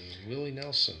spots and Willie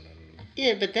Nelson and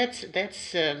Yeah, but that's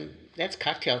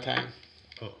cocktail time.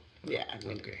 oh, Yeah, I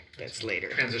mean, okay. that's later.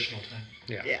 Transitional time.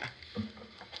 yeah. Yeah,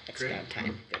 that's Great.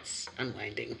 downtime. That's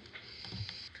unwinding.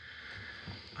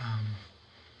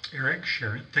 Erik,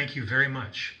 Sharron, thank you very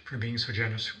much for being so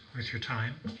generous with your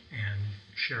time and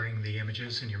sharing the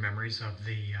images and your memories of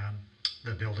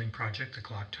the building project, the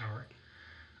clock tower.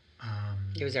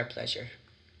 It was our pleasure.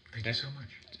 Thank you so much.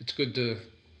 It's good to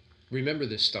remember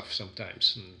this stuff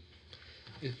sometimes, and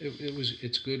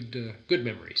it's good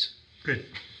memories. Good.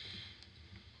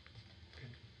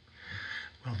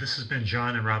 Well, this has been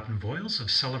John and Robin Voiles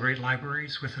of Celebrate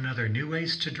Libraries with another New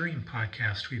Ways to Dream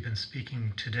podcast. We've been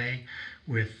speaking today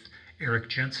with Erik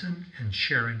Jensen and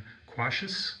Sharron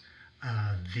Quasius.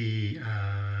 The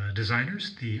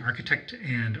designers, the architect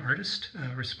and artist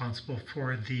responsible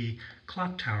for the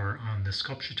clock tower on the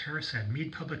sculpture terrace at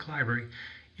Mead Public Library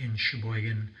in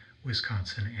Sheboygan,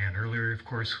 Wisconsin. And earlier, of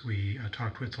course, we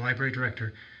talked with the library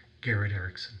director, Garrett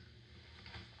Erickson.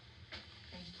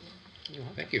 Thank you.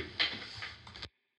 Thank you.